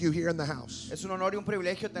you here in the house. Es un honor y un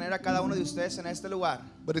privilegio tener a cada uno de ustedes en este lugar.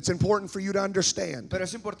 But it's important for you to understand Pero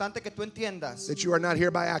es importante que tú entiendas that you are not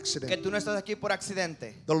here by que accident. tú no estás aquí por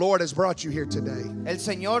accidente. The Lord has brought you here today El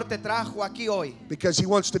Señor te trajo aquí hoy because He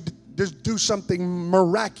wants to do something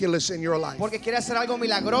miraculous in your life. porque quiere hacer algo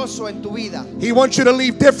milagroso en tu vida. He wants you to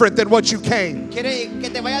leave different than what you came. Quiere que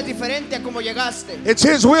te vayas diferente a como llegaste. It's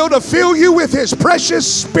His will to fill you with His precious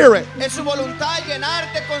Spirit. Es su voluntad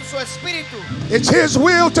llenarte con su espíritu. It's His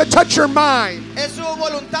will to touch your mind, Es su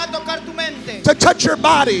voluntad tocar tu mente, to touch your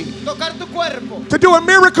body, tocar tu cuerpo, to do a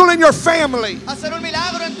miracle in your family. hacer un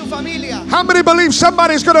milagro en tu familia. How many believe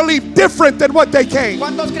somebody's going to leave different than what they came?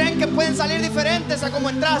 ¿Cuántos creen que pueden salir diferentes a como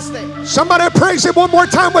entraste? Somebody praise Him one more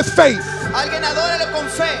time with faith. Alguien adórale con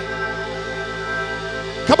fe.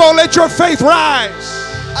 Come on, let your faith rise.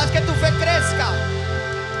 Haz que tu fe crezca.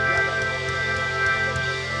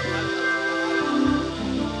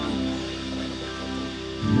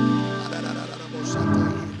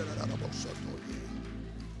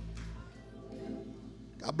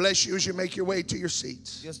 God bless you as you make your way to your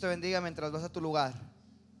seats. Dios te bendiga mientras vas a tu lugar.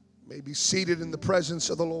 You may be seated in the presence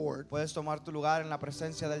of the Lord. Puedes tomar tu lugar en la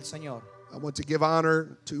presencia del Señor. I want to give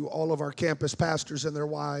honor to all of our campus pastors and their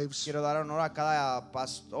wives, Quiero dar honor a cada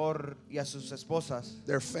pastor y a sus esposas,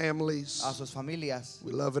 their families. a sus familias.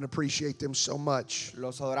 We love and appreciate them so much.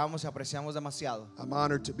 Los adoramos y apreciamos demasiado. I'm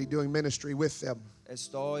honored to be doing ministry with them.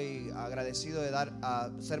 Estoy agradecido de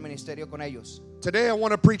hacer ministerio con ellos. Today I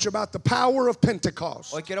want to preach about the power of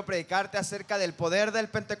Pentecost. Hoy quiero predicarte acerca del poder del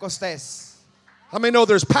Pentecostés. How many know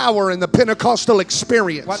there's power in the Pentecostal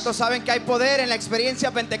experience? ¿Cuántos saben que hay poder en la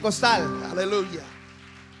experiencia pentecostal? Hallelujah.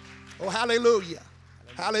 Oh, hallelujah.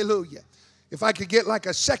 Hallelujah. If I could get like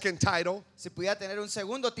a second title, Si pudiera tener un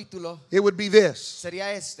segundo título, it would be this.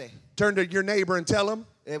 sería este. Turn to your neighbor and tell him,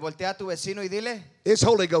 Voltea a tu vecino y dile, it's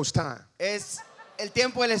Holy Ghost time. es el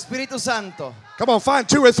tiempo del Espíritu Santo. Come on, find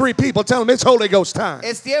 2 or 3 people. Tell them it's Holy Ghost time.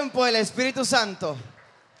 Es tiempo del Espíritu Santo.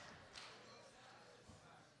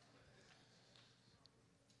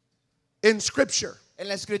 In Scripture, En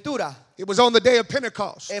la Escritura, it was on the day of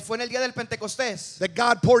Pentecost fue en el día del Pentecostés that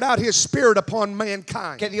God poured out His Spirit upon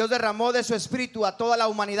mankind. que Dios derramó de su Espíritu a toda la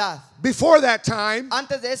humanidad. Before that time,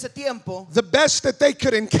 Antes de ese tiempo, the best that they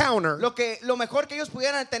could encounter lo mejor que ellos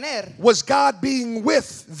pudieran tener was God being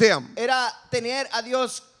with them. era tener a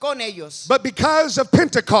Dios con ellos. But because of Pero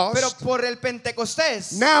Pentecost, por el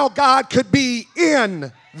Pentecostés, now God could be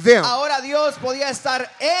in them. ahora Dios podía estar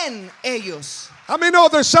en ellos. How many know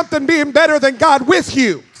there's something being better than God with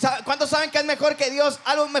you? ¿Cuántos saben que es mejor que Dios,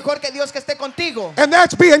 algo mejor que Dios que esté contigo? And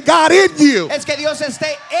that's being God in you. Es que Dios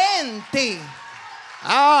esté en ti.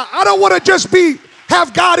 I don't want to just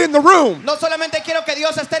have God in the room. No solamente quiero que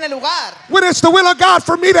Dios esté en el lugar, When it's the will of God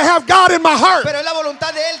for me to have God in my heart, pero es la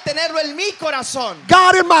voluntad de Él tenerlo en mi corazón.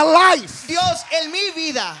 God in my life. Dios en mi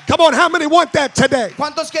vida. Come on, how many want that today?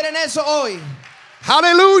 ¿Cuántos quieren eso hoy?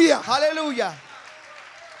 Hallelujah. Aleluya.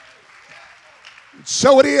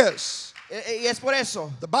 So it is. Y es por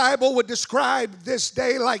eso The Bible would describe this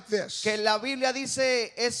day like this. que la Biblia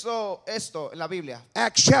dice esto en la Biblia.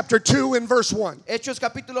 Acts chapter 2 and verse 1. Hechos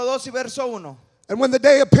capítulo 2 y verso 1. And when the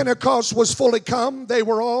day of Pentecost was fully come, they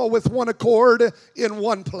were all with one accord in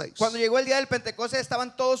one place. Cuando llegó el día del Pentecostés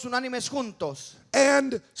estaban todos unánimes juntos.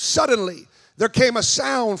 And suddenly there came a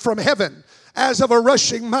sound from heaven as of a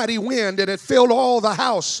rushing mighty wind, and it filled all the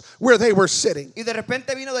house where they were sitting. Y de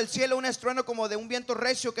repente vino del cielo un estruendo como de un viento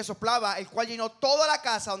recio que soplaba, el cual llenó toda la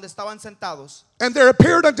casa donde estaban sentados. And there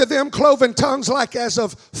appeared unto them cloven tongues like as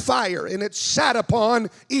of fire, and it sat upon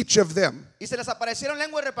each of them. Y se les aparecieron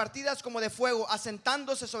lenguas repartidas como de fuego,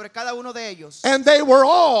 asentándose sobre cada uno de ellos. And they were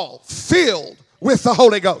all filled with the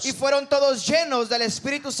Holy Y Ghost. fueron todos llenos del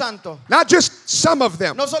Espíritu Santo. Not just some of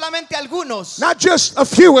them, No solamente algunos, not just a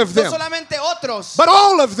few of no them, solamente otros, but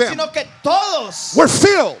all of them sino que todos were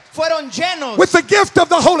filled fueron llenos with the gift of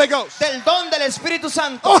the Holy Ghost. del don del Espíritu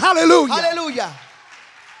Santo. Oh, hallelujah. Aleluya.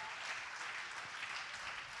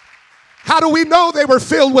 How do we know they were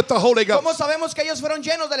filled with the Holy ¿Cómo Ghost? sabemos que ellos fueron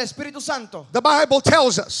llenos del Espíritu Santo? The Bible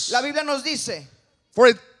tells us, La Biblia nos dice, for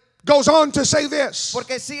it goes on to say this,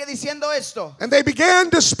 porque sigue diciendo esto, and they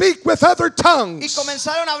began to speak with other y tongues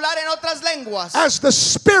comenzaron a hablar en otras lenguas, as the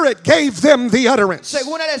Spirit gave them the utterance.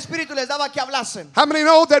 según el Espíritu les daba que hablasen. How many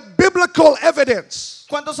know that biblical evidence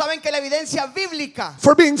 ¿Cuántos saben que la evidencia bíblica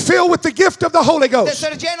for being filled with the gift of the Holy de Ghost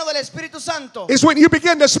ser lleno del Espíritu Santo is when you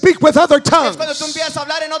begin to speak with other es cuando tú tongues empiezas a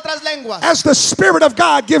hablar en otras lenguas? as the Spirit of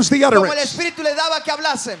God gives the Como el utterance. Espíritu le daba que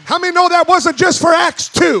hablasen. How many know that wasn't just for Acts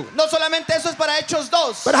 2, No solamente eso es para Hechos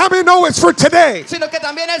 2, but how many know it's for today? sino que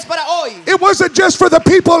también es para hoy. It wasn't just for the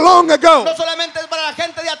people long ago, No solamente es para la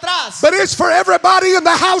gente de atrás, but it's for everybody in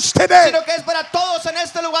the house today. sino que es para todos en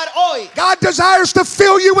este lugar hoy. God desires to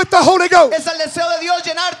fill you with the Holy Ghost, Es el deseo de Dios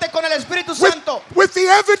llenarte con el Espíritu with, Santo, with the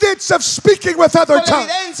evidence of speaking with other con la tongues.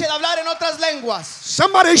 evidencia de hablar en otras lenguas.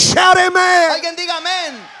 Somebody shout amen. Alguien diga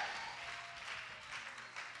amén.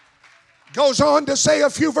 Goes on to say a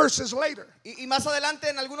few verses later Y más adelante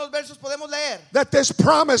en algunos versos podemos leer that this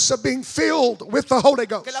promise of being filled with the Holy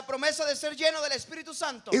Ghost que la promesa de ser lleno del Espíritu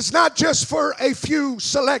Santo is not just for a few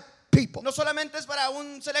select people. no solamente es para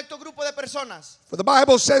un selecto grupo de personas, For the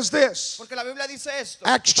Bible says this, porque la Biblia dice esto.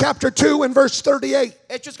 Acts chapter 2 and verse 38.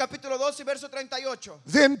 Hechos capítulo 2 y verso 38.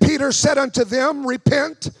 Then Peter said unto them,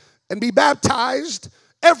 repent and be baptized,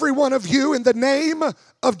 every one of you, in the name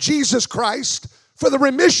of Jesus Christ, for the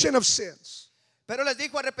remission of sins. Pero les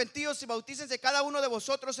dijo, arrepentíos y bautícense cada uno de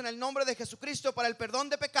vosotros en el nombre de Jesucristo para el perdón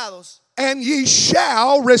de pecados, And ye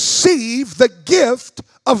shall receive the gift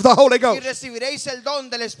of the Holy y Ghost. recibiréis el don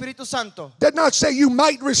del Espíritu Santo. Did not say you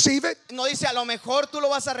might receive it, No dice a lo mejor tú lo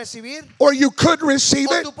vas a recibir or you could receive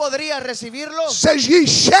o it. tú podrías recibirlo, Says ye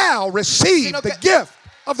shall receive Sino the que- gift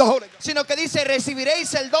of the Holy Ghost. sino que dice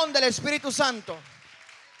recibiréis el don del Espíritu Santo.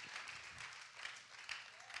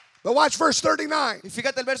 But watch verse 39. Y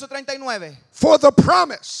fíjate el verso 39. For the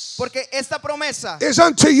promise Porque esta promesa is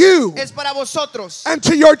unto you es para vosotros and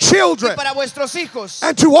to your y children para vuestros hijos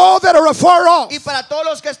and to all that are afar off, y para todos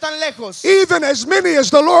los que están lejos, even as many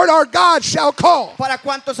as the Lord our God shall call. para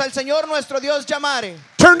cuantos al Señor nuestro Dios llamare.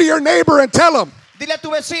 Turn to your neighbor and tell him, Dile a tu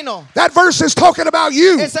vecino, that verse is talking about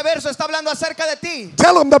you. ese verso está hablando acerca de ti.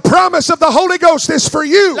 Tell him the promise of the Holy Ghost is for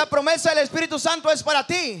you. La promesa del Espíritu Santo es para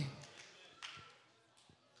ti.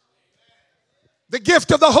 The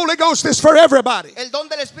gift of the Holy Ghost is for everybody. El don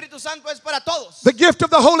del Espíritu Santo es para todos. The gift of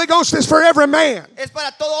the Holy Ghost is for every man. Es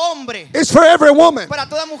para todo hombre, It's for every woman. para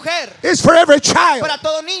toda mujer, It's for every child. para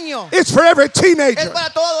todo niño, It's for every es teenager. para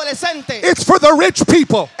todo adolescente, It's for the rich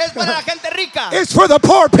people. es para la gente rica, It's for the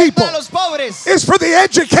poor people. para los pobres, It's for the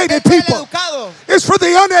educated es para el people. educado, It's for the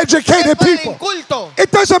es uneducated para el people. inculto.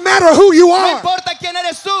 It doesn't matter who you No are. importa quién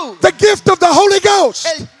eres tú. The gift of the Holy Ghost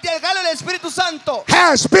El regalo del Espíritu Santo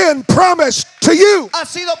has been promised to you. ha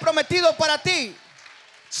sido prometido para ti.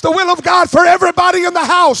 It's the will of God for everybody in the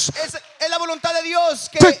house Es la voluntad de Dios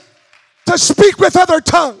to speak with other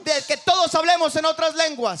tongues. de que todos hablemos en otras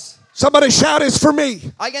lenguas. Somebody shout, it's for me.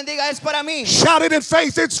 Alguien diga, es para mí. Shout it in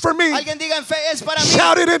faith, it's for me. Alguien diga en fe, es para mí.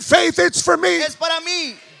 Shout it in faith, it's for me. Es para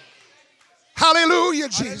mí. Hallelujah,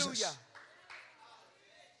 Jesus. Aleluya.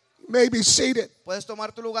 You may be seated. Puedes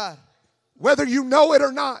tomar tu lugar. Whether you know it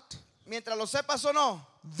or not, Mientras lo sepas o no,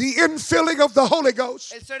 the infilling of the Holy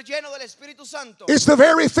Ghost el ser lleno del Espíritu Santo is the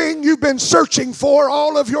very thing you've been searching for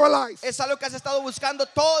all of your life. es algo que has estado buscando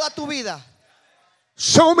toda tu vida.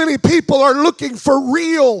 So many people are looking for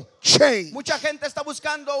real change. Mucha gente está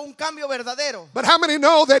buscando un cambio verdadero. But how many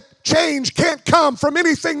know that change can't come from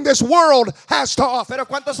anything this world has to offer? Pero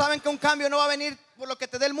 ¿cuántos saben que un cambio no va a venir por lo que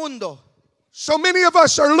te dé el mundo? So many of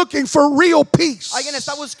us are looking for real peace. Alguien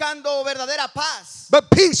está buscando verdadera paz. But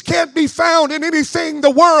peace can't be found in anything the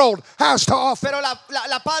world has to offer. Pero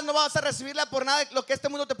la paz no vas a recibirla por nada de lo que este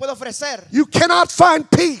mundo te puede ofrecer. You cannot find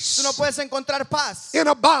Tú peace no puedes encontrar paz in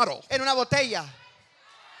a bottle. en una botella.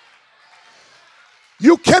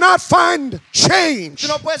 You cannot find change Tú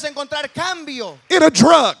no puedes encontrar cambio in a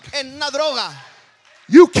drug. en una droga.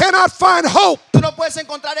 You cannot find hope Tú no puedes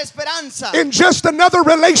encontrar esperanza in just another en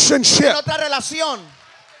relationship. otra relación.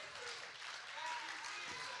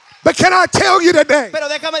 But can I tell you today Pero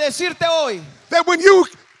déjame decirte hoy, that when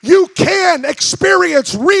you can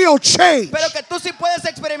experience real change pero que tú sí puedes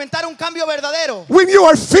experimentar un cambio verdadero. when you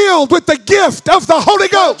are filled with the gift of the Holy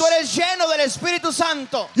Cuando Ghost. tú eres lleno del Espíritu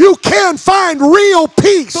Santo, You can find real tú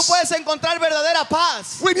peace puedes encontrar verdadera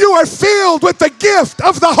paz. when you are filled with the gift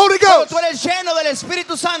of the Holy Cuando Ghost. tú eres lleno del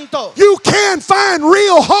Espíritu Santo, You can find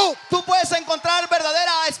real hope tú puedes encontrar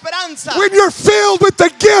verdadera esperanza. when you're filled with the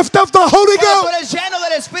gift of the Holy Cuando tú Ghost. eres lleno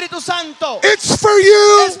del Espíritu Santo, It's for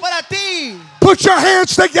you. es para ti. Put your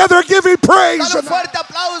hands together, give Him praise. Dale un fuerte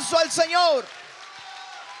aplauso al Señor.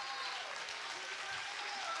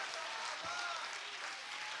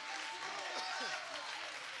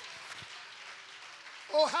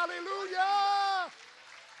 Oh, hallelujah.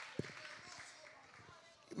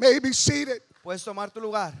 You may be seated. Puedes tomar tu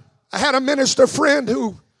lugar. I had a minister friend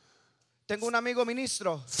who Tengo un amigo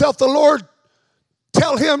ministro felt the Lord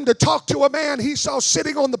tell him to talk to a man he saw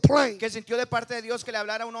sitting on the plane. que sintió de parte de Dios que le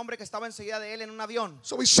hablara a un hombre que estaba enseguida de él en un avión.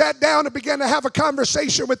 So he sat down and began to have a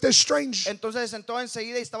conversation with this stranger. Entonces se sentó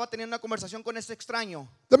enseguida y estaba teniendo una conversación con este extraño.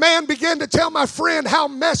 The man began to tell my friend how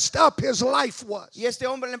messed up his life was. Y este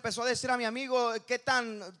hombre le empezó a decir a mi amigo qué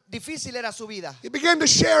tan difícil era su vida. He began to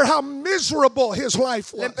share how miserable his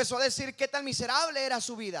life Le was, empezó a decir qué tan miserable era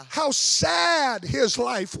su vida. how sad his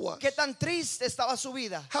life was, Qué tan triste estaba su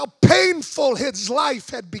vida. how painful his life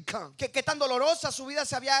had become. Qué tan dolorosa su vida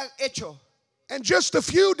se había hecho. And just a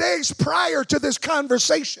few days prior to this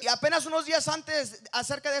conversation, Y apenas unos días antes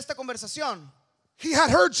acerca de esta conversación, he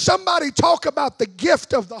had heard somebody talk about the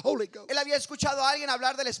gift of the Holy Ghost. él había escuchado a alguien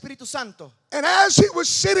hablar del Espíritu Santo. And as he was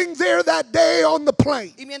sitting there that day on the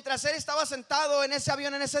plane, Y mientras él estaba sentado en ese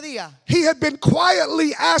avión en ese día, he had been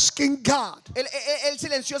quietly asking God, él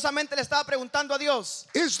silenciosamente le estaba preguntando a Dios,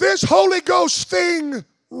 is this Holy Ghost thing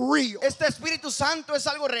real? ¿este Espíritu Santo es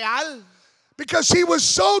algo real? Because he was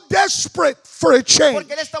so desperate for a change.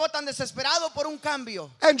 Porque él estaba tan desesperado por un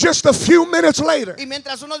cambio. And just a few minutes later, Y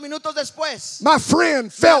mientras unos minutos después, my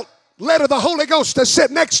friend felt led of the Holy Ghost to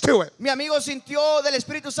sit next to him mi amigo sintió del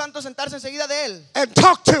Espíritu Santo sentarse enseguida de él and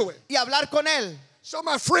talk to him. y hablar con él. So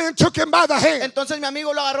my friend took him by the hand Entonces mi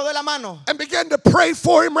amigo lo agarró de la mano and began to pray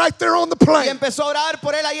for him right there on the y plane. empezó a orar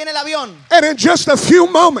por él ahí en el avión. And in just a few Y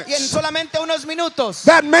en moments, solamente unos minutos,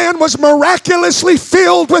 that man was miraculously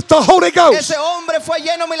filled with the Holy Ghost, ese hombre fue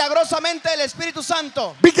lleno milagrosamente del Espíritu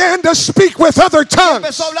Santo. began to speak with other tongues.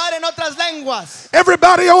 Empezó a hablar en otras lenguas.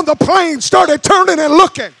 Everybody on the plane started turning and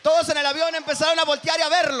looking. Todos en el avión empezaron a voltear y a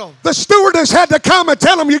verlo. The stewardess had to come and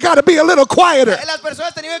tell him, you got to be a little quieter. Las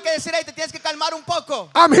personas tenían que decir, ahí te tienes que calmar un poco.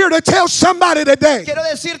 I'm here to tell somebody today, Quiero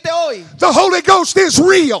decirte hoy the Holy Ghost is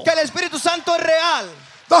real. que el Espíritu Santo es real.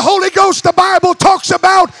 The Holy Ghost the Bible talks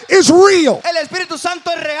about is real. El Espíritu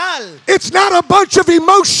Santo es real. It's not a bunch of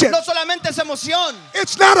emotion. No solamente es emoción,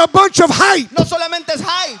 It's not a bunch of hype. no solamente es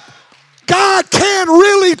hype. God can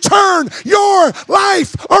really turn your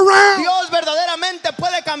life around. Dios verdaderamente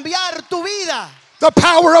puede cambiar tu vida. The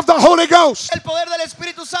power of the Holy Ghost El poder del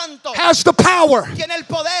Espíritu Santo has the power tiene el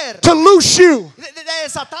poder to loose you de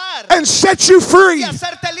desatar and set you free y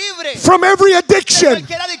hacerte libre from every de addiction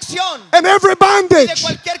cualquier adicción and every y de bondage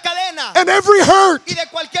cualquier cadena and every hurt y de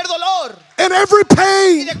cualquier dolor and every y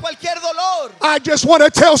pain. de cualquier dolor. I just want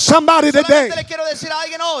to tell somebody today, Solamente le quiero decir a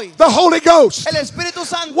alguien hoy, the Holy Ghost el Espíritu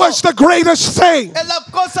Santo was the greatest thing es la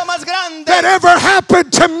cosa más grande that ever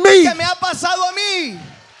happened to me. que me ha pasado a mí.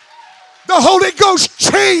 The Holy Ghost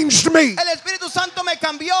changed me. El Espíritu Santo me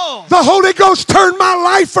cambió. The Holy Ghost turned my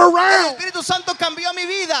life El around. Espíritu Santo cambió mi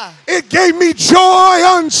vida. It gave me joy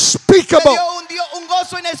Me unspeakable. dio un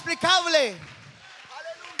gozo inexplicable.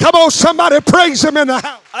 Come on, somebody praise him in the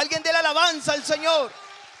house. Alguien dé la alabanza al Señor.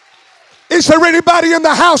 Is there anybody in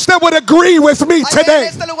the house that would agree with me Alguien en today?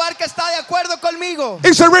 este lugar que está de acuerdo conmigo.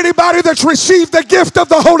 Is there anybody that's received the gift of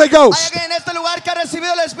the Holy Hay Ghost? alguien en este lugar que ha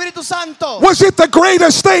recibido el Espíritu Santo. Was it the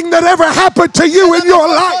greatest thing that ever happened to you in Es la your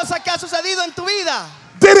mejor life? cosa que ha sucedido en tu vida.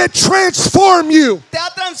 Did it transform you? Te ha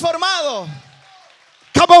transformado.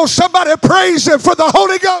 Come on, somebody praise him for the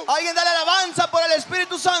Holy Ghost. Alguien dale alabanza por el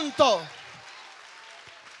Espíritu Santo.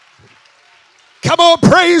 Come on,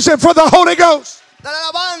 praise him for the Holy Ghost. Dale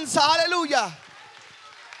alabanza, aleluya.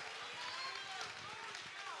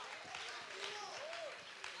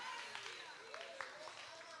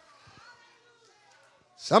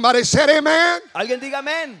 Somebody said amen. Alguien diga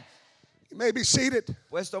amén. You may be seated.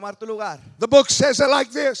 Puedes tomar tu lugar. The book says it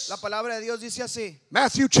like this. La palabra de Dios dice así.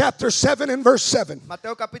 Matthew chapter 7 and verse 7.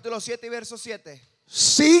 Mateo capítulo 7 y verso 7.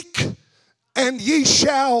 Seek and ye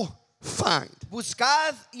shall find.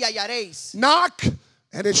 Buscad y hallaréis. Knock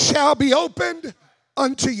and it shall be opened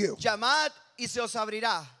unto you. Llamad y se os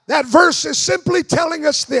abrirá. That verse is simply telling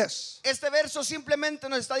us this. Este verso simplemente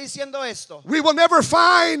nos está diciendo esto. We will never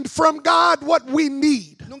find from God what we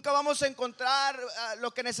need Nunca vamos a encontrar lo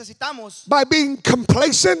que necesitamos by being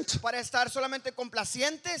complacent para estar solamente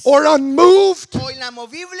complacientes or unmoved o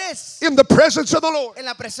inamovibles in the presence of the Lord. en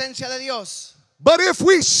la presencia de Dios. But if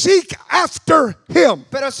we seek after Him,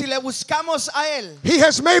 Pero si le buscamos a Él, He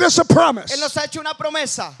has made us a promise. Él nos ha hecho una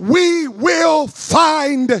promesa We will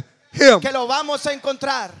find Him. que lo vamos a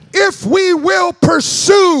encontrar. If we will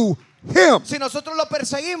pursue Him, Si nosotros lo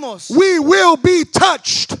perseguimos, we will be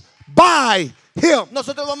touched by Him.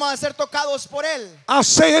 nosotros vamos a ser tocados por Él. I'll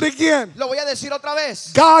say it again. Lo voy a decir otra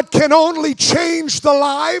vez. God can only change the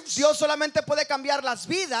lives Dios solamente puede cambiar las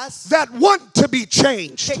vidas that want to be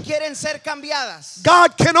changed. que quieren ser cambiadas.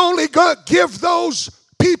 God can only give those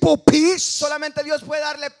people peace Solamente Dios puede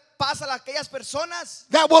darle paz a aquellas personas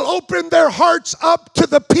that will open their hearts up to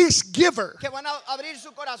the peace giver. que van a abrir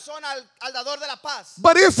su corazón al dador de la paz.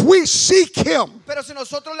 But if we seek him, Pero si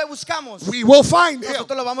nosotros le buscamos, we will find him.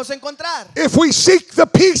 nosotros lo vamos a encontrar. If we seek the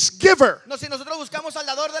peace giver, No, si nosotros buscamos al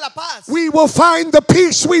dador de la paz, we will find the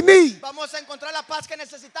peace we need. vamos a encontrar la paz que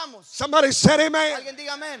necesitamos. Somebody said amen. Alguien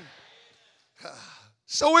diga amén.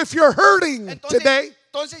 So if you're hurting today,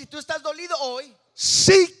 Entonces, si tú estás dolido hoy,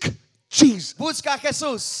 seek Jesus. busca a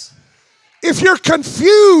Jesús. If you're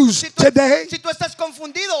confused today, Si tú estás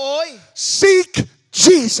confundido hoy, seek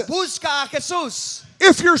Jesus. busca a Jesús.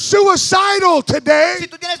 If you're suicidal Si today,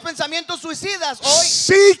 tú tienes pensamientos suicidas hoy,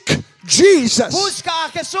 seek Jesus. busca a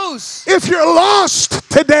Jesús. If you're lost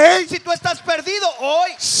today, Si tú estás perdido hoy,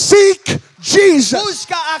 seek Jesus.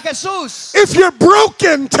 busca a Jesús. If you're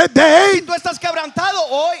broken Si today, tú estás quebrantado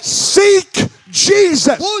hoy, seek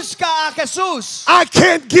Jesus. busca a Jesús. I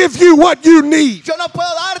can't give you what you need, Yo no puedo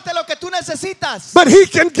darte lo que tú necesitas, but He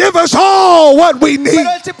can give us all what we need. pero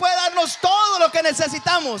Él sí puede darnos todo lo que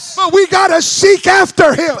necesitamos. But we got to seek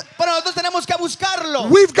after Him. Pero nosotros tenemos que buscarlo.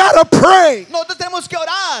 We've got to pray. Nosotros tenemos que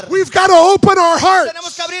orar. We've got to open our Tenemos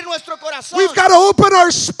hearts. que abrir nuestro corazón. We've got to open our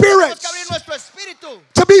Tenemos que abrir spirits nuestro espíritu.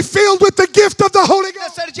 to be filled with the gift of the Holy De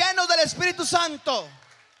Ghost. ser llenos del Espíritu Santo.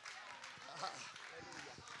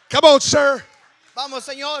 Come on, sir. Vamos,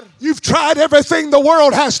 Señor. You've tried everything the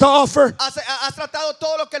world has to offer. Has tratado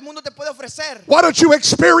todo lo que el mundo te puede ofrecer. Why don't you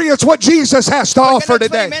experience what Jesus has to ¿Por qué no offer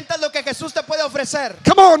today? experimentas lo que Jesús te puede ofrecer?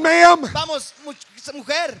 Come on, ma'am. Vamos,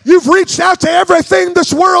 mujer. You've reached out to everything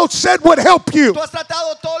this world said would help you, Tú has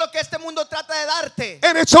tratado todo lo que este mundo trata de darte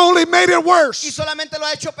and it's only made it y worse. solamente lo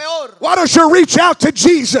ha hecho peor. Why don't you reach out to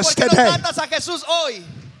Jesus ¿Por qué no today? tratas a Jesús hoy?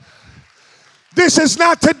 This is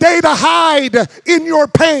not today to hide in your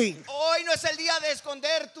pain. Hoy no es el día de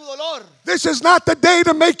esconder tu dolor. This is not the day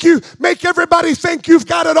to make everybody think you've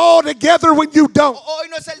got it all together when you don't. Hoy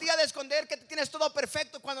no es el día de esconder que tienes todo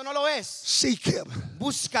perfecto cuando no lo es. Seek Him.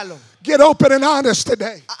 Búscalo. Get open and honest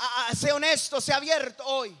today. Sé honesto, sé abierto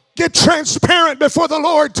hoy. Get transparent before the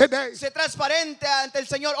Lord today. Sé transparente ante el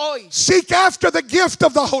Señor hoy. Seek after the gift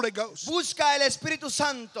of the Holy Ghost. Busca el Espíritu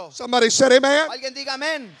Santo. Somebody said amen. Alguien diga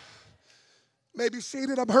amén. May be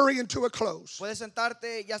seated. I'm hurrying to a close. Puedes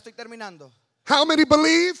sentarte, ya estoy terminando. How many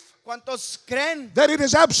believe ¿Cuántos creen that it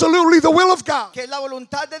is absolutely the will of God que es la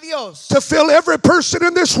voluntad de Dios to fill every person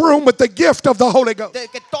in this room with the gift of the Holy Ghost? de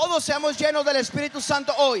que todos seamos llenos del Espíritu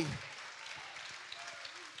Santo hoy?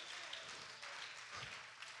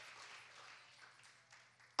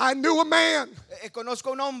 I knew a man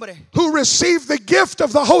Conozco un hombre who received the gift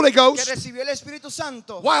of the Holy que Ghost recibió el Espíritu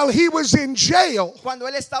Santo while he was in jail cuando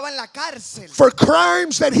él estaba en la cárcel for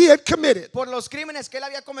crimes that he had committed. por los crímenes que él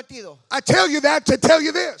había cometido. I tell you that to tell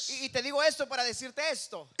you this. Y te digo esto para decirte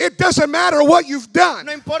esto. It doesn't matter what you've done.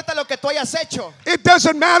 No importa lo que tú hayas hecho It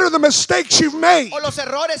doesn't matter the mistakes you've made. o los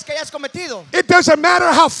errores que hayas cometido It doesn't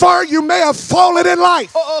matter how far you may have fallen in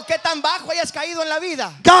life. o qué tan bajo hayas caído en la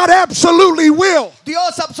vida. God absolutely will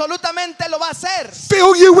Dios absolutamente lo va a hacer.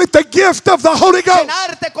 fill you with the gift of the Holy Ghost.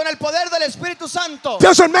 Llenarte con el poder del Espíritu Santo.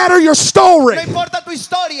 Doesn't matter your story. No importa tu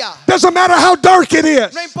historia. Doesn't matter how dark it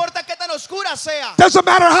is. No importa qué tan oscura sea Doesn't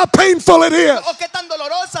matter how painful it is. o qué tan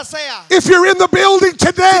dolorosa sea. If you're in the building Si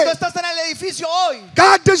tú today, estás en el edificio hoy,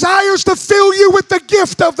 God desires to fill you with the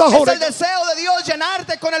gift of the es Holy el Ghost. deseo de Dios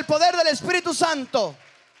llenarte con el poder del Espíritu Santo.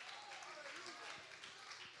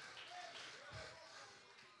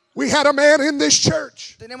 We had a man in this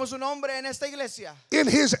church Tenemos un hombre en esta iglesia in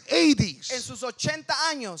his en 80s sus 80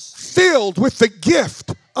 años filled with the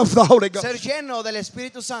gift of the Holy ser Ghost. lleno del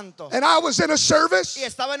Espíritu Santo. And I was in a service Y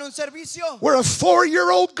estaba en un servicio where a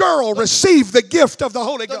 4-year-old girl received the gift of the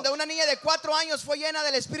Holy donde Ghost. una niña de 4 años fue llena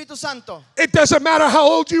del Espíritu Santo. It doesn't matter how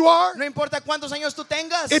old you are. No importa cuántos años tú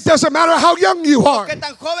tengas, It doesn't matter how young you are. qué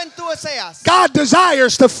tan joven tú seas. God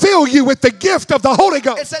desires to fill you with the gift of the Holy Es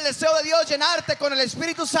Ghost. el deseo de Dios llenarte con el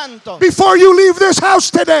Espíritu Santo. Before you leave this house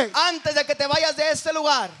today, Antes de que te vayas de este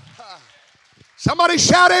lugar, somebody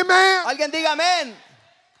shout amen. alguien diga amén.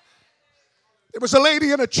 There was a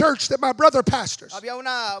lady in a church that my brother pastors Había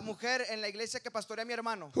una mujer en la iglesia que pastorea mi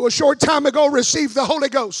hermano who a short time ago received the Holy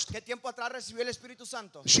Ghost. que tiempo atrás recibió el Espíritu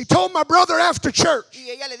Santo. She told my brother after church Y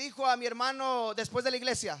ella le dijo a mi hermano después de la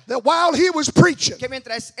iglesia that while he was preaching, que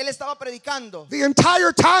mientras él estaba predicando, the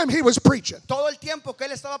entire time he was preaching, todo el tiempo que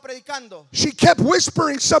él estaba predicando, she kept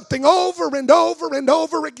whispering something over and over and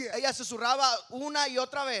over again. ella susurraba una y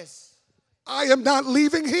otra vez. I am not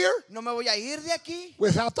leaving here No me voy a ir de aquí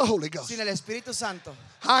without the Holy Ghost. sin el Espíritu Santo.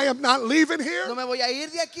 I am not leaving here No me voy a ir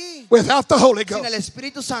de aquí without the Holy sin el Ghost.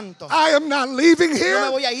 Espíritu Santo. I am not leaving No me here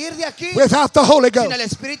voy a ir de aquí without the Holy sin el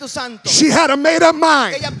Ghost. Espíritu Santo. She had a made up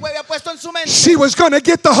mind. Ella había puesto en su mente She was going to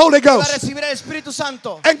get the Holy que iba a Ghost. recibir el Espíritu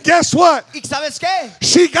Santo. And guess what? ¿Y sabes qué?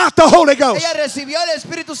 She got the Holy Ghost. Ella recibió el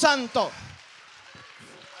Espíritu Santo.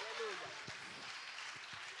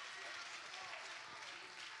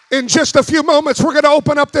 In just a few moments, we're going to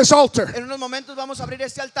open up this altar. En unos momentos vamos a abrir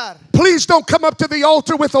este altar. Please don't come up to the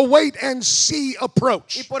altar with a wait and see Y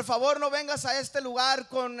approach. por favor no vengas a este lugar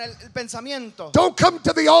con el pensamiento. Don't come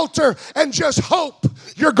to the altar and just hope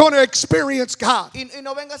you're going to experience God. Y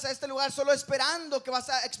no vengas a este lugar solo esperando que vas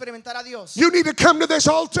a experimentar a Dios. You need to come to this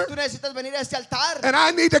altar, Tú necesitas venir a este altar. and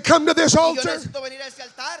I need to come to this Y yo altar necesito venir a este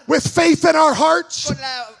altar with faith in our hearts con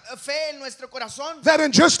la fe en nuestro corazón. that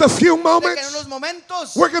in just a few De que en moments unos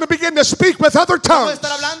momentos we're going to begin to speak with other vamos a tongues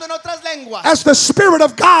estar hablando en otras lenguas. as the Spirit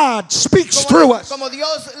of God speaks through us. Como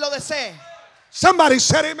Dios lo desee. Somebody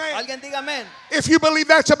said amen. Alguien diga amén. If you believe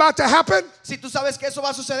that's about to happen, Si tú sabes que eso va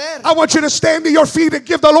a suceder, I want you to stand to your feet and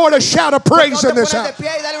give the Lord a shout of praise no in te this pones de house.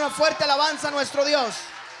 pie y dale una fuerte alabanza a nuestro Dios.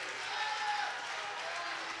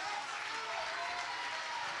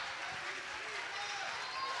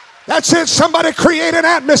 That's it. Somebody create an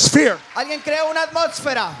atmosphere. Alguien crea una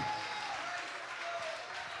atmósfera.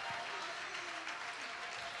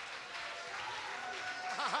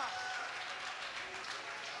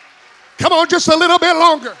 Come on, just a little bit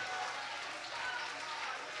longer.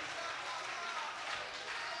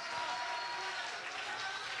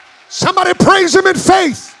 Somebody praise Him in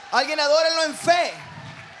faith. Alguien adórelo en fe.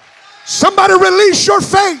 Somebody release your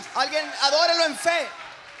faith. Alguien adórelo en fe.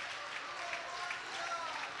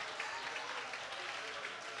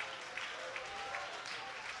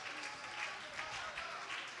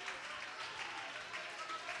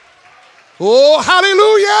 Oh,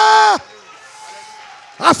 hallelujah.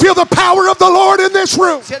 I feel the power of the Lord in this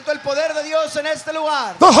room. Siento el poder de Dios en este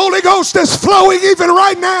lugar. The Holy Ghost is flowing even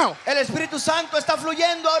right now. El Espíritu Santo está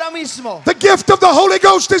fluyendo ahora mismo. The gift of the Holy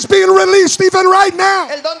Ghost is being released even right now,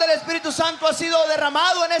 El don del Espíritu Santo ha sido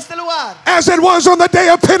derramado en este lugar. as it was on the day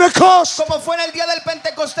of Pentecost. Como fue en el día del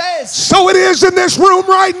Pentecostés. So it is in this room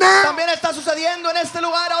right now. También está sucediendo en este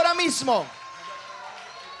lugar ahora mismo.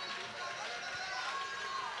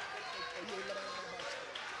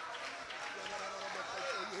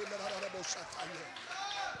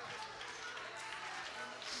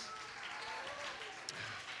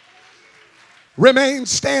 Remain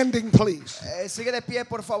standing, please. Sigue de pie,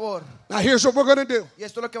 por favor. Now here's what we're going to do. Y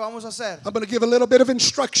esto es lo que vamos a hacer. I'm going to give a little bit of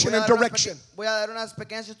instruction Voy a and dar unas direction. voy a dar unas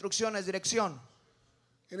pequeñas instrucciones, dirección.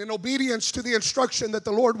 And in obedience to the instruction that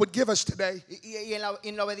the Lord would give us today, Y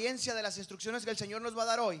en la obediencia de las instrucciones que el Señor nos va a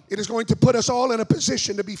dar hoy, it is going to put us all in a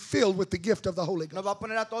position to be filled with the gift of the Holy nos Ghost. va a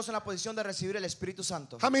poner a todos en la posición de recibir el Espíritu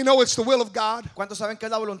Santo. How many know it's the will of God? ¿Cuántos saben que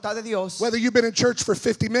es la voluntad de Dios? Whether you've been in church for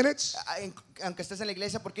 50 minutes Aunque estés en la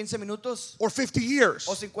iglesia por 15 minutos or 50 years,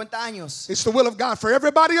 o 50 años, it's the will of God for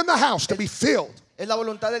everybody in the house to be filled es la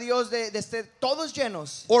voluntad de Dios de estar todos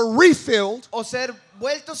llenos or refilled o ser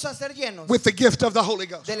vueltos a ser llenos with the gift of the Holy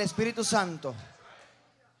Ghost. del Espíritu Santo.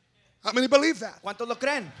 How many believe that? ¿Cuántos lo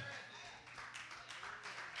creen?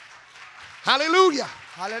 Hallelujah.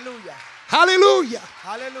 Aleluya, Hallelujah.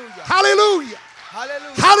 aleluya, Hallelujah. aleluya,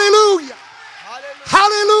 Hallelujah. aleluya,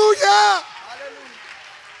 Hallelujah. aleluya.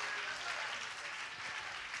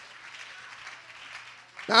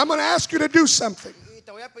 Now I'm going to ask you to do something. Y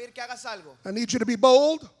te voy a pedir que hagas algo. I need you to be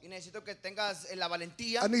bold. Y necesito que tengas la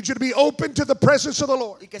valentía I need you to be open to the presence of the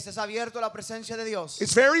Lord. y que estés abierto a la presencia de Dios.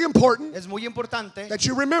 It's very important Es muy importante that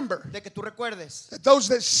you remember de que tú recuerdes that those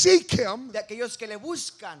that seek Him de aquellos que le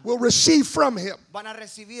buscan will receive from Him. van a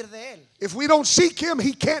recibir de Él. If we don't seek Him,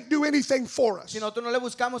 He can't do anything for us. Si nosotros no le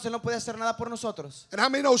buscamos, Él no puede hacer nada por nosotros. And how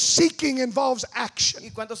many know seeking involves action? ¿Y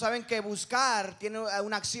cuántos saben que buscar tiene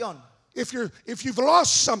una acción? If you've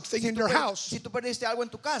lost something in your house, Si tú perdiste algo en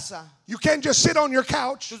tu casa, you can't just sit on your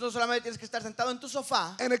couch tú no solamente tienes que estar sentado en tu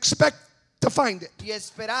sofá and expect to find it. y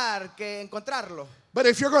esperar que encontrarlo. But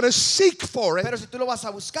if you're going to seek for Pero it, si tú lo vas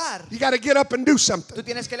a buscar, you got to get up and do tú something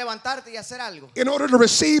tienes que levantarte y hacer algo in order to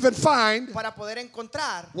receive and find para poder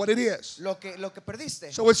encontrar what it is. lo que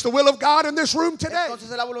perdiste. So it's the will of God in this room today Entonces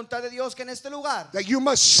es la voluntad de Dios que en este lugar, that you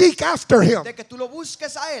must seek after Him, de que tú lo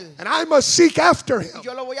busques a Él. and I must seek after Him, Y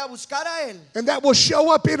yo lo voy a buscar a Él. and that will show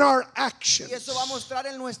up in our Y actions. eso va a mostrar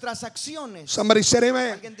en nuestras acciones. Somebody said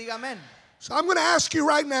amen. Alguien diga amén. So I'm going to ask you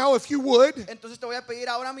right now, if you would, Entonces te voy a pedir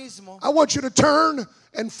ahora mismo I want you to turn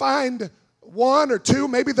and find one or two,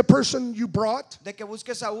 maybe the person you brought, de que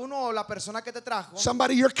busques a uno o la persona que te trajo,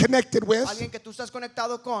 somebody you're connected with, alguien que tú estás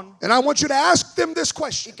conectado con, and I want you to ask them this y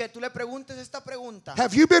question. que tú le preguntes esta pregunta.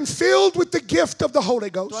 Have you been filled with the gift of the Holy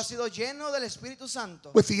Tú has Ghost, sido lleno del Espíritu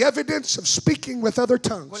Santo with the evidence of speaking with other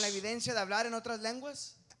con la tongues, evidencia de hablar en otras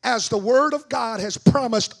lenguas? as the Word of God has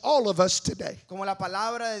promised all of us today? Como la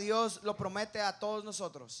palabra de Dios lo promete a todos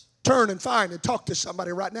nosotros. Turn and find and talk to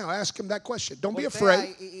somebody right now. Ask him that question. Don't be Voltea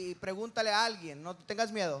afraid. y pregúntale a alguien, no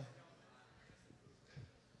tengas miedo.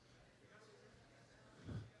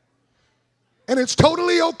 And it's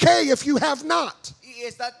totally okay if you have not. Y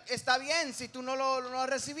está bien si tú no lo has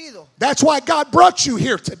recibido. That's why God brought you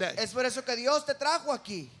here today. Es por eso que Dios te trajo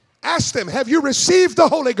aquí. Ask them, have you received the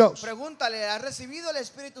Holy Ghost? Pregúntale, ¿has recibido el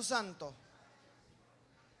Espíritu Santo?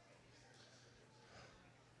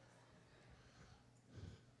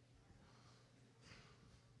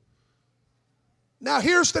 Now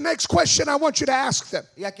here's the next question I want you to ask them.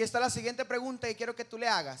 Y aquí está la siguiente pregunta y quiero que tú le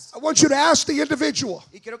hagas. I want you to ask the individual,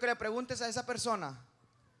 Y quiero que le preguntes a esa persona,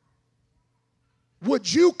 would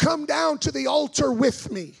you come down to the altar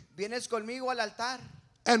with me ¿vienes conmigo al altar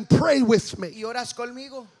and pray with me y oras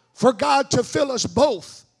conmigo? for God to fill us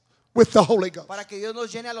both with the Holy Ghost? Para que Dios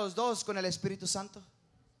nos llene a los dos con el Espíritu Santo.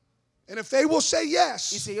 And if they will say Y yes,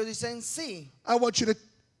 si ellos dicen sí, I want you to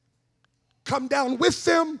come down with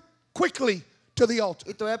them quickly to the altar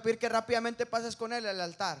y te voy a pedir que rápidamente pases con él al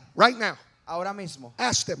altar, right now. ahora mismo.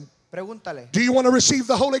 Ask them, Pregúntale, do you want to receive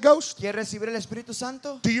the Holy Ghost? ¿quieres recibir el Espíritu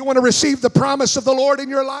Santo? Do you want to receive the promise of the Lord in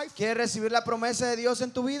your life? ¿Quieres recibir la promesa de Dios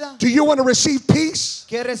en tu vida? Do you want to receive peace?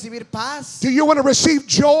 ¿Quieres recibir paz? Do you want to receive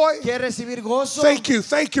joy? ¿Quieres recibir gozo? Thank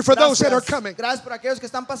you for those that are coming. Gracias por aquellos que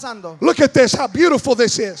están pasando. Look at this, how beautiful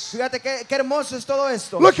this is. Fíjate qué hermoso es todo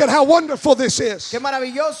esto. Look at how wonderful this is. Qué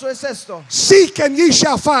maravilloso es esto. Seek and ye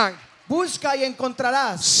shall find. Busca y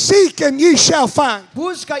encontrarás. Seek and ye shall find.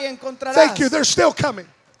 Busca y encontrarás. Thank you, they're still coming.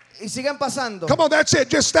 Y siguen pasando. Come on, that's it.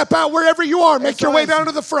 Just step out wherever you are. Make Eso your way es. down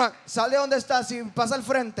to the front. Sal de donde estás y pasa al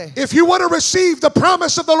frente. If you want to receive the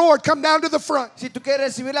promise of the Lord, come down to the front. Si tú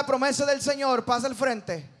quieres recibir la promesa del Señor, pasa al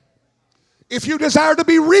frente. If you desire to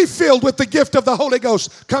be refilled with the gift of the Holy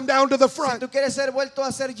Ghost, come down to the Si front. tú quieres ser vuelto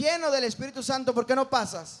a ser lleno del Espíritu Santo, ¿por qué no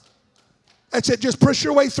pasas? That's it. Just push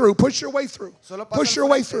your way through. Push your way through. Solo pasa Push al your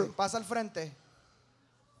way frente. through. Pasa al frente.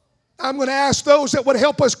 I'm going to ask those that would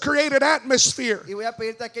help us create an atmosphere, Y voy a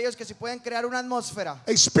pedirte a aquellos que si pueden crear una atmósfera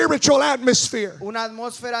a spiritual atmosphere.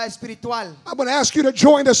 espiritual. I'm going to ask you to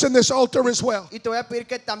join us in this altar as well. Y te voy a pedir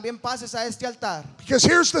que también pases a este altar. Because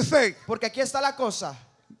here's the thing. Porque aquí está la cosa.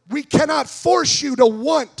 We cannot force you to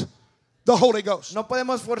want the Holy Ghost. No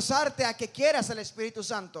podemos forzarte a que quieras el Espíritu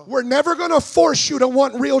Santo. We're never going to force you to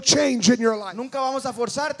want real change in your life. Nunca vamos a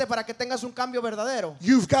forzarte para que tengas un cambio verdadero.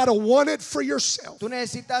 You've got to want it for yourself. Tú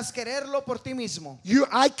necesitas quererlo por ti mismo.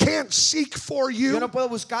 I can't seek for Yo no you, puedo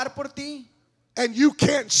buscar por ti and you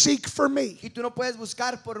can't seek for me. y tú no puedes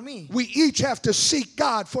buscar por mí. We each have to seek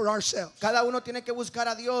God for ourselves. Cada uno tiene que buscar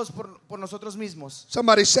a Dios por nosotros mismos.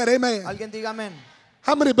 Somebody said amen. Alguien diga amén.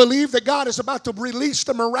 How many believe that God is about to release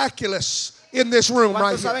the miraculous in this room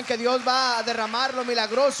right ¿Cuántos here? saben que Dios va a derramar lo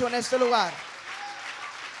milagroso en este lugar?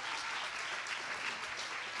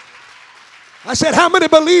 I said, how many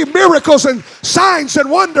believe miracles and signs and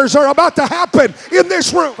wonders are about to happen in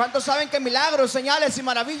this room? ¿Cuántos saben que milagros, señales y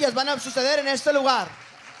maravillas van a suceder en este lugar?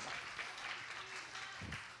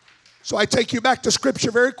 So I take you back to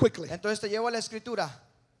Scripture very quickly. Entonces te llevo a la escritura.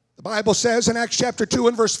 The Bible says in Acts chapter 2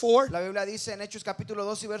 and verse 4, La Biblia dice en Hechos capítulo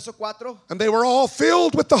 2 y verso 4, and they were all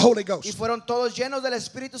filled with the Holy y Ghost fueron todos llenos del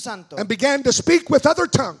Espíritu Santo and began to speak with other y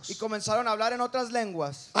tongues. comenzaron a hablar en otras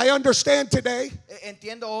lenguas. I understand today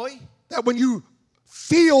Entiendo hoy that when you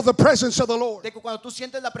feel the presence of the Lord, de que cuando tú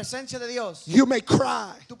sientes la presencia de Dios, you may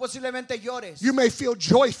cry, tú posiblemente llores, you may feel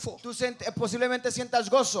joyful, tú posiblemente sientas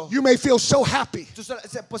gozo, you may feel so happy, tú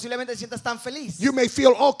posiblemente sientas tan feliz you may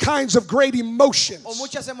feel all kinds of great emotions. o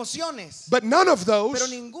muchas emociones, But none of pero those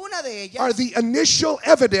ninguna de ellas are the initial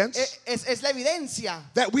evidence es la evidencia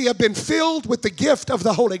that we have been filled with the gift of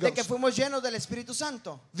the Holy de que Ghost. fuimos llenos del Espíritu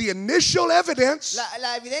Santo. The initial evidence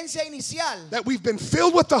La evidencia inicial that we've been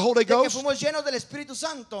filled with the Holy de que Ghost fuimos llenos del Espíritu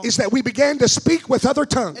Santo is that we began to speak with other es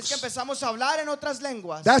que tongues. empezamos a hablar en otras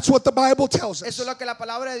lenguas. That's what the Bible tells Eso es us. lo que la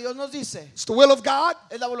palabra de Dios nos dice. It's the will of God,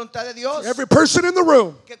 Es la voluntad de Dios every person in the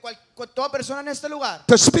room, que toda persona en este lugar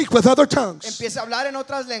to speak with other tongues. empiece a hablar en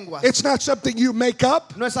otras lenguas. It's not something you make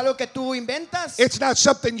up. No es algo que tú inventas It's not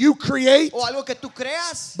something you create, o algo que tú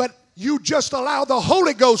creas, but you just allow the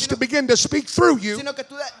Holy Ghost to begin to speak through you, sino que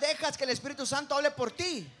tú dejas que el Espíritu Santo hable por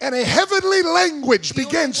ti. and a heavenly language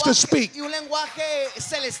begins to speak. Y un lenguaje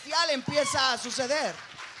celestial empieza a suceder.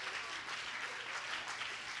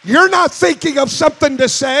 You're not thinking of something to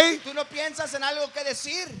say. Tú no piensas en algo que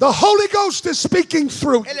decir. The Holy Ghost is speaking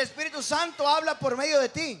through El you. Espíritu Santo habla por medio de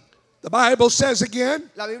ti. The Bible says again,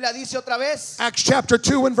 La Biblia dice otra vez, Acts chapter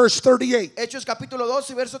 2 and verse 38. Hechos capítulo 2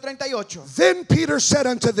 y verso 38. Then Peter said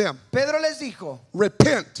unto them, Pedro les dijo,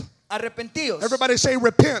 repent. arrepentíos. Everybody say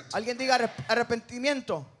repent. Alguien diga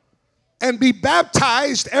arrepentimiento. And be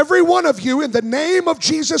baptized, every one of you, in the name of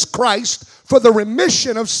Jesus Christ for the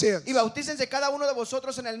remission of sins. Y bautícense cada uno de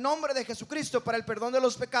vosotros en el nombre de Jesucristo para el perdón de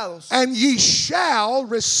los pecados. And ye shall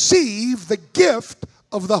receive the gift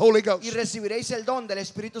of the Holy Y Ghost. recibiréis el don del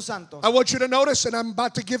Espíritu Santo. I want you to notice, and I'm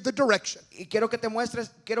about to give the direction. Y quiero que te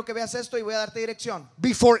muestres, quiero que veas esto y voy a darte dirección.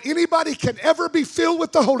 Before anybody can ever be filled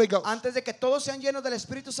with the Holy Ghost, Antes de que todos sean llenos del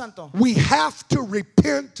Espíritu Santo, we have to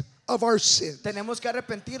repent of our sin. tenemos que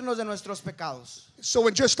arrepentirnos de nuestros pecados. So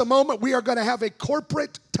in just a moment, we are going to have a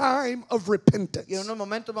corporate time of repentance. Y en unos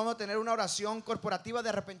momentos vamos a tener una oración corporativa de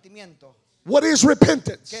arrepentimiento. What is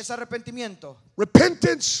repentance? ¿Qué es arrepentimiento?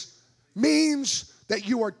 Repentance means that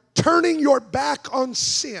you are turning your back on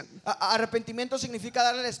sin. Arrepentimiento significa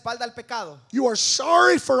darle la espalda al pecado. You are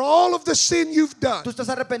sorry for all of the sin you've done. Tú estás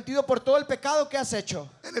arrepentido por todo el pecado que has hecho.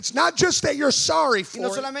 And it's not just that you're sorry Y no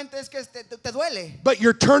for it, solamente es que te duele, but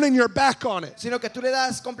you're turning your back on it. sino que tú le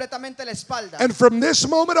das completamente la espalda. And from this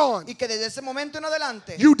moment on, Y que desde ese momento en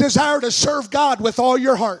adelante, you desire to serve God with all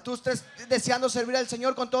your heart. tú estés deseando servir al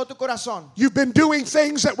Señor con todo tu corazón. You've been doing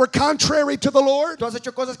things that were contrary to the Lord. Tú has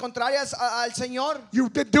hecho cosas contrarias al Señor.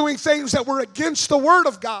 You've been doing things that were against the Word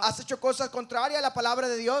of God Has hecho cosas contrarias a la palabra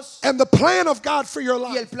de Dios and the plan of God for your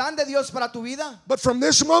y el life. plan de Dios para tu vida. But from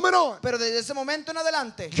this moment on, Pero desde ese momento en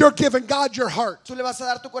adelante, you're giving God your heart. tú le vas a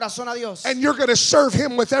dar tu corazón a Dios. And you're going to serve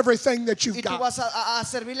Him with everything that you've Y tú got. vas a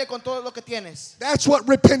servirle con todo lo que tienes. That's what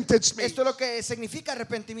repentance means. Esto es lo que significa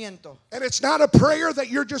arrepentimiento. And it's not a prayer that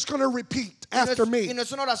you're just going to repeat after Y me. no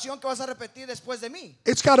es una oración que vas a repetir después de mí.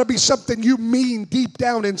 It's got to be something you mean deep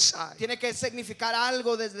down inside. Tiene que significar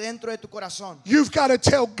algo desde dentro de tu corazón. You've got to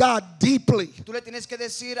tell God deeply Tú le tienes que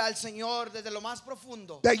decir al Señor desde lo más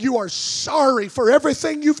profundo that you are sorry for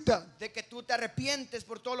everything you've done de que tú te arrepientes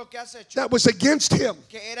por todo lo que has hecho, that was against Him.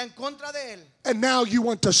 que era en contra de Él And now you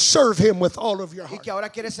want to serve Him with all of your y heart. que ahora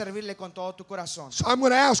quieres servirle con todo tu corazón. So I'm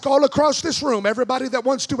going to ask all across this room, everybody that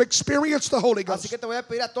wants to experience the Holy Así Ghost. que te voy a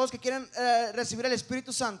pedir a todos que quieren recibir el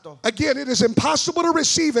Espíritu Santo. Again, it is impossible to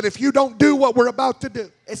receive it if you don't do what we're about to do.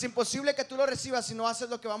 Es imposible que tú lo recibas si no haces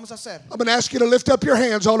lo que vamos a hacer. I'm going to ask you to lift up your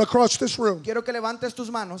hands all across this room. Quiero que levantes tus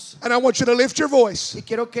manos And I want you to lift your voice. y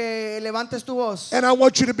quiero que levantes tu voz And I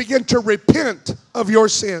want you to begin to repent of your y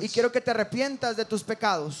sins. quiero que te arrepientas de tus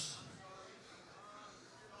pecados.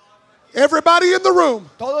 Everybody in the room,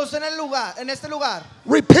 Todos en el lugar, en este lugar,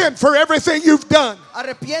 repent for everything you've done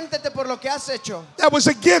arrepiéntete por lo que has hecho, that was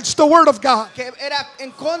against the Word of God. que era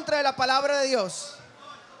en contra de la palabra de Dios.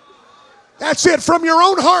 That's it, from your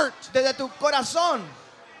own heart. Desde tu corazón,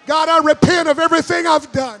 God, I repent of everything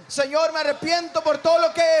I've done. Señor, me arrepiento por todo lo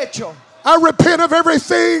que he hecho, I repent of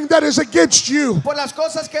everything that is against you. por las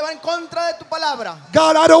cosas que van en contra de tu palabra.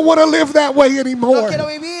 God, I don't want to live that way No anymore. quiero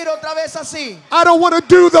vivir otra vez así. I don't want to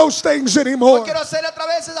do those things No anymore. quiero hacer otra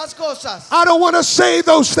vez esas cosas. I don't want to say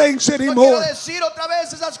those things No quiero anymore. decir otra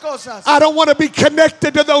vez esas cosas. I don't want to be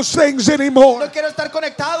connected to those things No anymore. quiero estar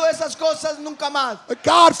conectado a esas cosas nunca más. But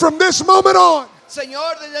God, from this moment on,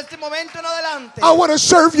 Señor, desde este momento en adelante, I want to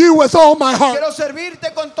serve you with all my heart. quiero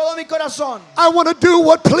servirte con todo mi corazón. I want to do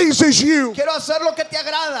what pleases you. Quiero hacer lo que te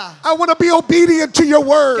agrada. I want to be obedient to your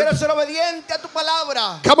word. Quiero ser obediente a tu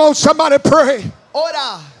palabra. Come on, somebody pray.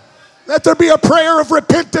 Ora. Let there be a prayer of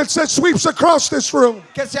repentance that sweeps across this room.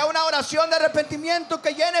 Que sea una oración de arrepentimiento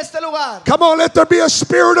que llene este lugar. Come on, let there be a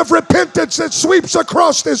spirit of repentance that sweeps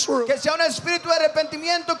across this room. Que sea un espíritu de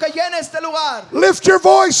arrepentimiento que llene este lugar. Lift your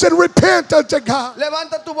voice and repent unto God.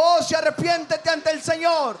 Levanta tu voz y arrepiéntete ante el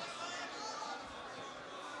Señor.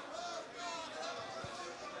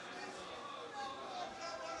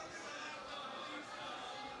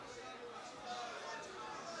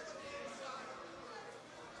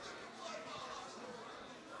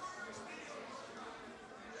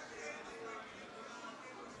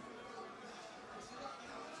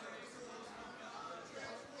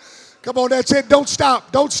 Come on, that's it. Don't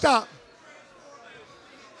stop. Don't stop.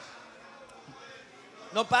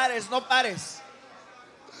 No pares, no pares.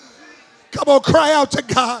 Come on, cry out to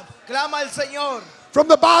God. Clama al Señor From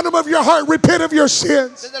the bottom of your heart, repent of your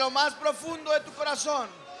sins. desde lo más profundo de tu corazón.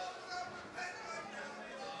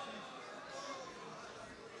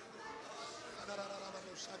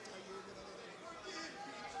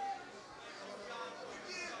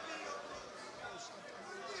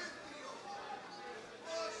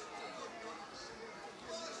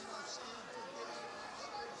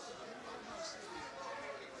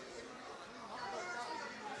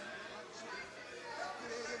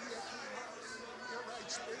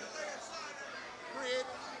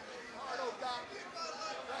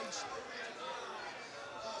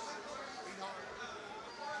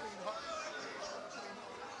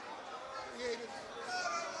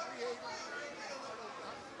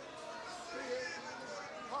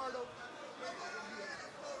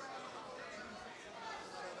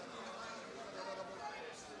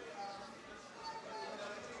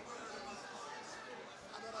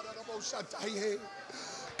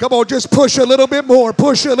 Come on, just push a little bit more.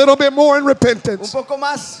 Push a little bit more in Un repentance. poco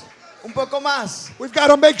más. Un poco más. We've got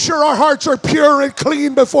to make sure our hearts are pure and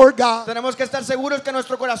clean before God. Tenemos que estar seguros que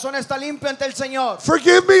nuestro corazón está limpio ante el Señor.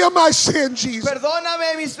 Forgive me of my sin, Jesus.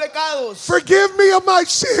 Perdóname mis pecados. Forgive me of my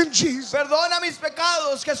sin, Jesus. Perdona mis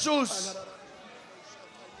pecados, Jesús.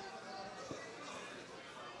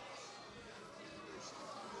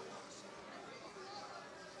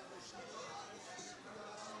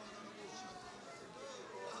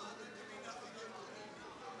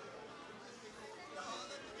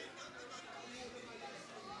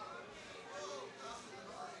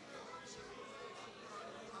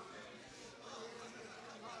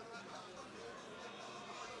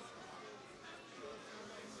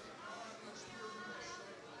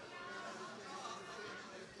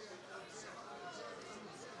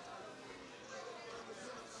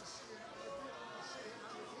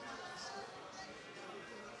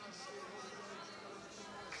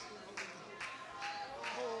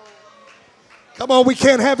 Come on, we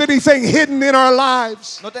can't have anything hidden in our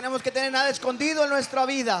lives. No tenemos que tener nada escondido en nuestra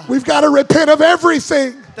vida. We've got to repent of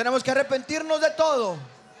everything. Tenemos que arrepentirnos de todo.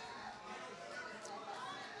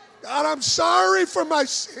 God, I'm sorry for my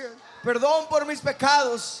sin. Perdón por mis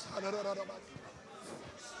pecados.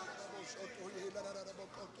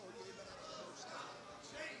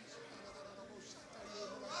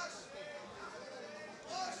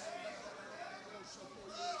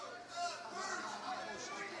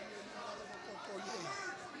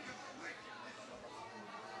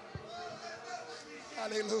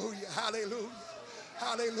 Hallelujah, hallelujah,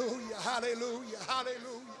 hallelujah, hallelujah,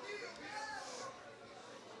 hallelujah.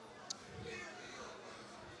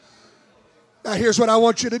 Now here's what I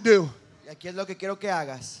want you to do. Y aquí es lo que quiero que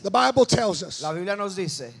hagas. The Bible tells us La Biblia nos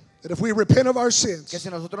dice that if we repent of our que sins, si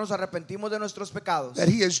nosotros nos arrepentimos de nuestros pecados, that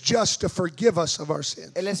He is just to forgive us of our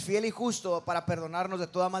sins. Él es fiel y justo para perdonarnos de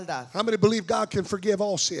toda maldad. How many believe God can forgive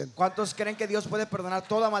all sin? ¿Cuántos creen que Dios puede perdonar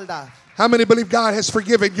toda maldad? How many believe God has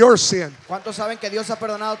forgiven your sin? ¿Cuántos saben que Dios ha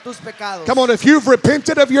perdonado tus pecados? Come on, if you've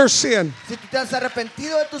repented of your sin, Si tú te has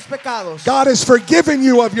arrepentido de tus pecados, God has forgiven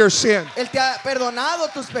you of your sin. Él te ha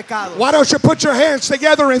perdonado tus pecados. Why don't you put your hands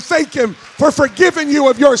together and thank Him for forgiving you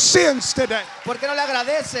of your sins today? ¿Por qué no le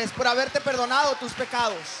agradeces por haberte perdonado tus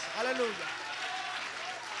pecados? Aleluya.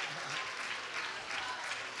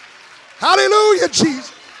 Hallelujah,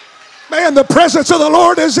 Jesus. Man, the presence of the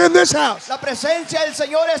Lord is in this house. La presencia del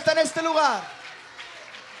Señor está en este lugar.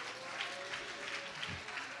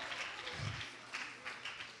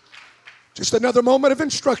 Just another moment of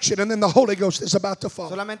instruction, and then the Holy Ghost is about to fall.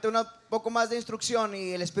 Solamente un poco más de instrucción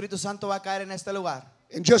y el Espíritu Santo va a caer en este lugar.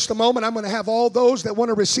 In just a moment, I'm going to have all those that want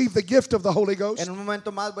to receive the gift of the Holy Ghost. En un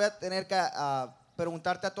momento más voy a tener que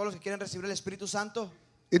preguntarte a todos los que quieren recibir el Espíritu Santo.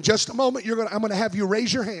 In just a moment, I'm going to have you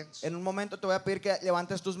raise your hands. En un momento te voy a pedir que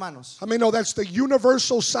levantes tus manos. How many know that's the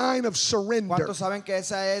universal sign of surrender? ¿Cuántos saben que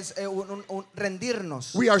esa es un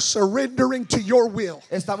rendirnos? We are surrendering to your will.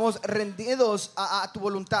 Estamos rendidos a tu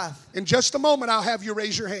voluntad. In just a moment, I'll have you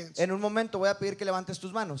raise your hands. En un momento voy a pedir que levantes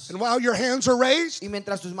tus manos. And while your hands are raised, Y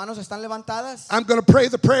mientras tus manos están levantadas, I'm going to pray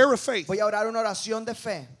the prayer of faith. voy a orar una oración de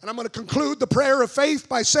fe. And I'm going to conclude the prayer of faith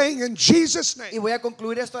by saying, in Jesus' Y name, voy a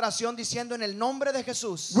concluir esta oración diciendo en el nombre de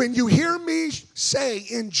Jesús. when you hear me say,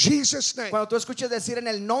 in Jesus' name, Cuando tú escuches decir en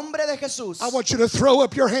el nombre de Jesús, I want you to throw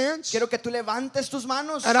up your hands. quiero que tú levantes tus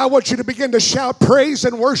manos And I want you to begin to shout praise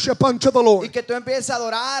and worship unto the y Lord. que tú empieces a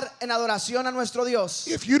adorar en adoración a nuestro Dios.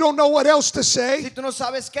 If you don't know what else to Si say, tú no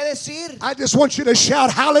sabes qué decir, I just want you to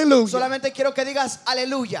shout hallelujah. solamente quiero que digas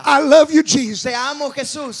aleluya. I love you, Jesus. Te amo,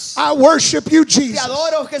 Jesús. I worship you, Te Jesus.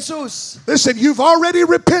 adoro, Jesús. Listen, you've already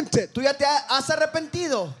repented. Tú ya te has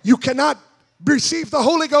arrepentido. You cannot receive the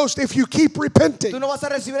Holy Ghost if you keep repenting. Tú no vas a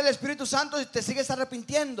recibir el Espíritu Santo si te sigues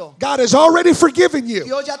arrepintiendo. God has already forgiven you.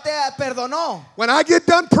 Dios ya te perdonó. When I get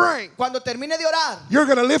done praying, Cuando termine de orar, you're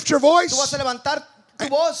going to lift your tú vas voice a levantar tu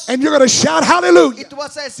voz and you're going to shout y hallelujah. tú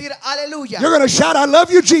vas a decir aleluya. You're going to shout, I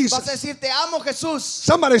love you, Vas a Jesus. decir te amo, Jesús.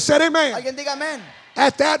 Somebody said amen. Alguien diga amén.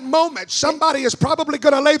 At that moment, somebody is probably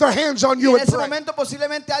going to lay their hands on Y you en and ese pray. momento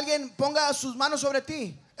posiblemente alguien ponga sus manos sobre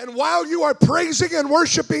ti. And while you are praising and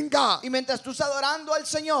worshiping God, Y mientras tú estás adorando al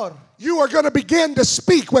Señor, you are going to begin to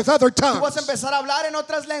speak with other tú vas a tongues, empezar a hablar en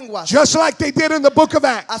otras lenguas. just like they did in the book of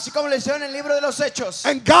Acts. Así como lo hicieron en el libro de los Hechos.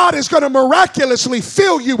 And God is going to miraculously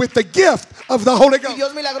fill you with the gift of the Holy Y Ghost.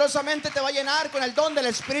 Dios milagrosamente te va a llenar con el don del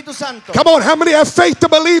Espíritu Santo. Come on, how many have faith to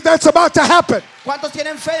believe that's about to happen? ¿Cuántos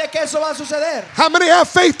tienen fe de que eso va a suceder? How many have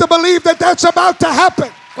faith to believe that that's about to happen?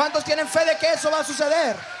 ¿Cuántos tienen fe de que eso va a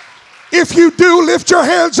suceder? If you do, lift your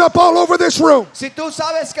hands up all over this room. Si tú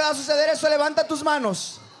sabes que va a suceder eso, levanta tus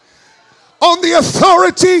manos. on the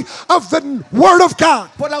authority of the Word of God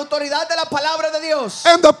por la autoridad de la palabra de Dios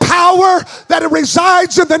and the power that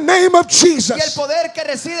resides in the name of y el Jesus. poder que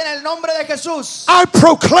reside en el nombre de Jesús. I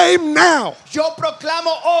proclaim now Yo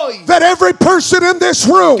proclamo hoy that every person in this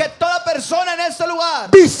room que toda persona en este lugar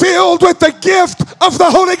be filled with the gift of the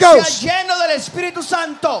Holy Ghost. sea lleno del Espíritu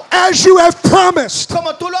Santo, As you have promised,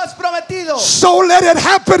 como tú lo has prometido. so let it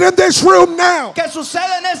happen in this room now. Que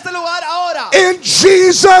suceda en este lugar ahora. In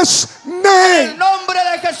Jesus' En name. el nombre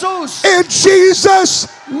de Jesús. In Jesus'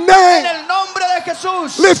 En name. el nombre de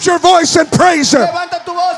Jesús. Lift your voice and praise Him. Levanta